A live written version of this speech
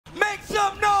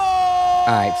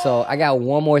Alright, so I got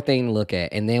one more thing to look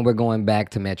at, and then we're going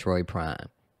back to Metroid Prime.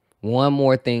 One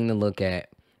more thing to look at,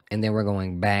 and then we're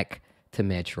going back to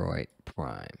Metroid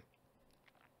Prime.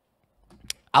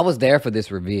 I was there for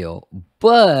this reveal,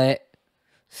 but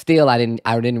still I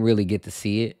didn't really get to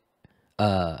see it.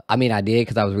 I mean, I did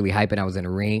because I was really hyping. I was in the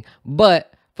ring.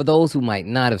 But for those who might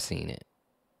not have seen it,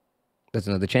 there's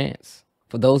another chance.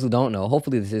 For those who don't know,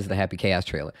 hopefully this is the Happy Chaos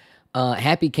trailer.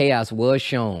 Happy Chaos was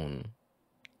shown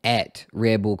at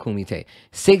Redbull Kumite.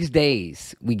 6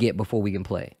 days we get before we can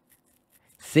play.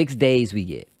 6 days we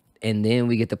get. And then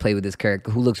we get to play with this character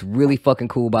who looks really fucking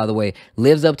cool, by the way.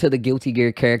 Lives up to the Guilty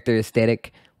Gear character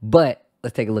aesthetic. But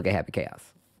let's take a look at Happy Chaos.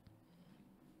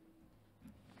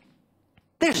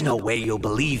 There's no way you'll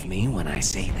believe me when I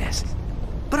say this,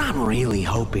 but I'm really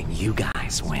hoping you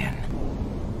guys win.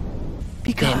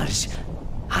 Because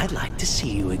I'd like to see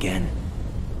you again.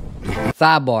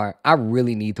 Sidebar, I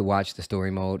really need to watch the story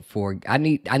mode for I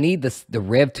need the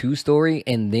Rev 2 story,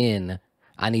 and then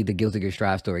I need the Guilty Gear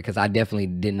Strive story, because I definitely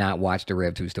did not watch the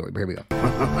Rev 2 story. But here we go.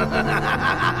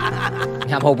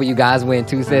 I'm hoping you guys win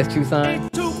too, says Chusan.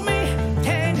 It took me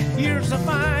 10 years to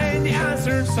find the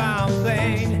answer to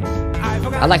something.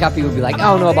 I like how people be like,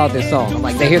 I don't know about this song. I'm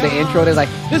like, they hear the intro, they're like,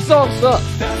 this song sucks.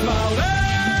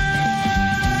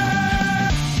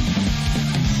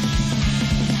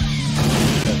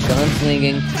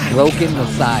 Gunslinging, broken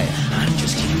Messiah.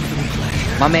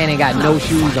 My man ain't got no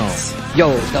shoes on.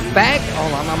 Yo, the fact,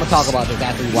 hold on, I'm gonna talk about this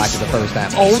after we watch it the first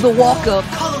time. Oh, the walk up.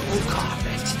 Colorful carpet.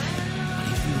 But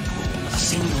if you pull a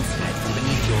single thread from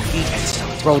beneath your feet and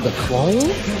start Bro, the clone? you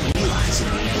realize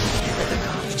immediately that the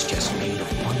carpet's just made of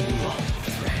one long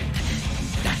thread.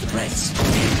 That thread's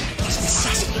is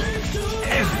necessity.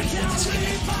 Everything is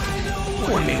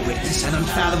connected. One may witness an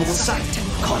unfathomable sight and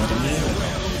call it a miracle.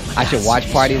 I should watch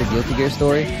Party the Guilty Gear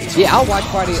story. Yeah, I'll watch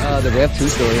Party the Rev 2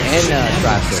 story and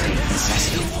Strive story.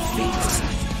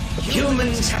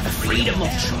 Humans have the freedom of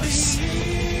choice.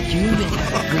 Humans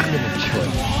have the freedom of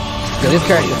choice. So this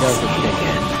character does what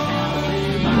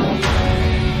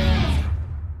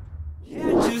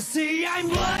Can't you see I'm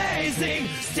blazing?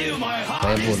 Still my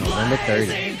heart Redbull, is November 30th.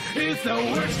 blazing. If the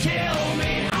words kill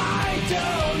me, I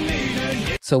don't need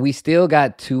a... So we still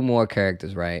got 2 more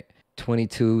characters, right?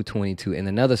 22, 22, and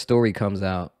another story comes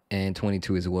out in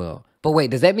 22 as well. But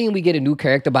wait, does that mean we get a new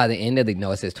character by the end of the...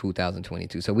 No, it says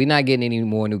 2022. So we're not getting any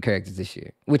more new characters this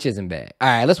year, which isn't bad. All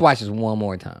right, let's watch this one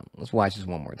more time. Let's watch this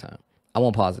one more time. I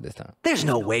won't pause it this time. There's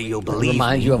no way you'll believe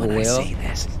Remind me you of a when I whale? say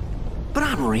this, but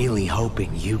I'm really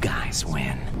hoping you guys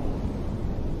win.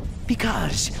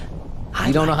 Because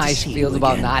You don't know how he feels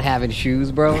about not having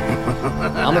shoes, bro?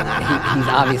 He's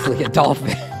obviously a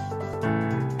dolphin.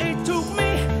 It took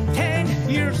me 10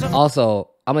 years of... Also,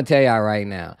 I'm gonna tell y'all right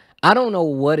now, I don't know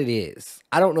what it is.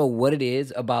 I don't know what it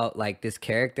is about like this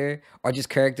character or just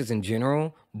characters in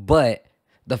general, but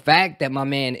the fact that my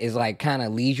man is like kind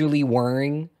of leisurely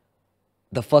wearing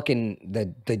the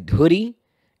fucking the hoodie,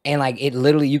 and like it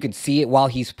literally you can see it while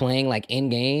he's playing like in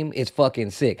game is fucking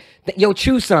sick. Yo,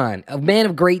 Chusan, a man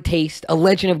of great taste, a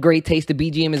legend of great taste. The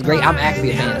BGM is great. I'm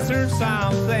actually a fan of him.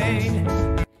 Something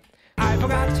I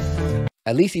forgot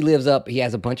At least he lives up. He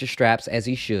has a bunch of straps, as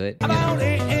he should. You know? about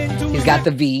it. He's got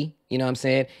the V, you know what I'm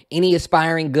saying? Any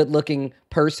aspiring, good-looking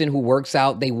person who works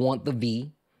out, they want the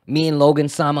V. Me and Logan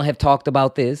Sama have talked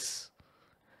about this.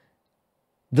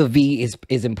 The V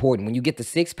is important. When you get the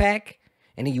 6-pack,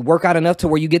 and then you work out enough to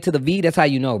where you get to the V, that's how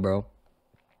you know, bro.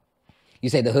 You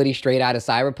say the hoodie straight out of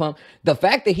Cyberpunk. The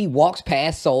fact that he walks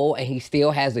past Soul, and he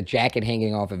still has the jacket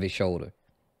hanging off of his shoulder.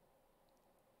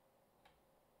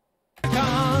 And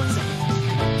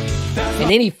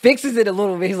then he fixes it a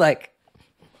little bit. He's like...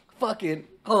 Fucking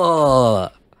I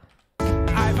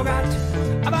forgot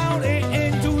about it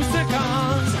in 2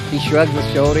 seconds. He shrugs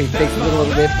his shoulder, he fixes it a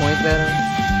little bit, points at him.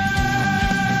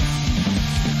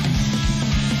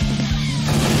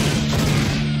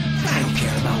 I don't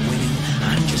care about winning.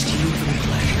 I'm just here for the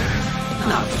pleasure.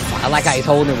 Not the fun. I like how he's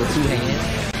holding it with 2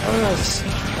 hands.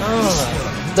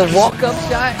 The walk-up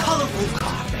shot. Colorful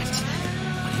carpet.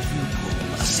 But if you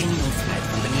pull a single thread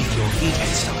from beneath your feet and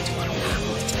start to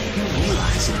unravel it, you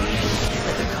realize immediately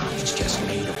that the carpet's just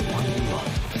made of one long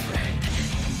thread.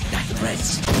 That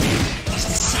thread's is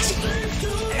necessity.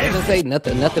 Does it say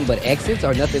nothing but exits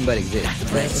or nothing but exists?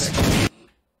 Threads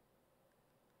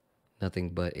Nothing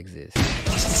but exists.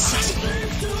 is necessity.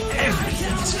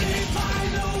 Everything is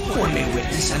connected. One may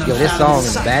witness an Yo, this song in the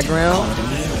sight background. called a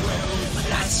miracle, but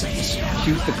that's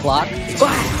Shoots the clock. it's all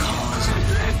cause and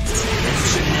effect.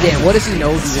 Damn, what if he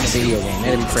knows he's in a video game?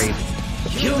 That'd be crazy.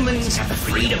 Humans have the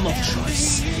freedom of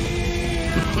choice.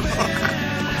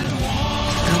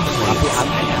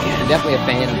 I'm definitely a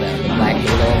fan of that. The black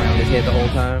halo around his head the whole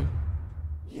time.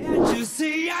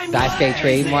 Daisuke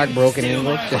trademark, broken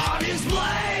English.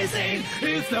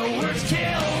 If the words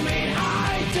kill me,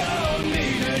 I don't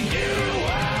need a new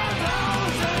world.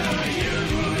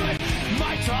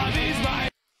 My time is my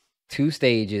 2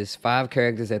 stages, 5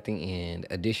 characters at the end,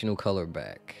 additional color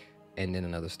back, and then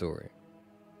another story.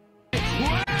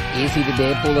 Is he the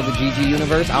Deadpool of the GG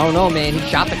universe? I don't know, man. He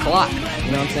shot the clock. You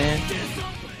know what I'm saying?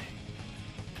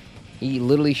 He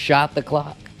literally shot the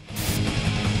clock.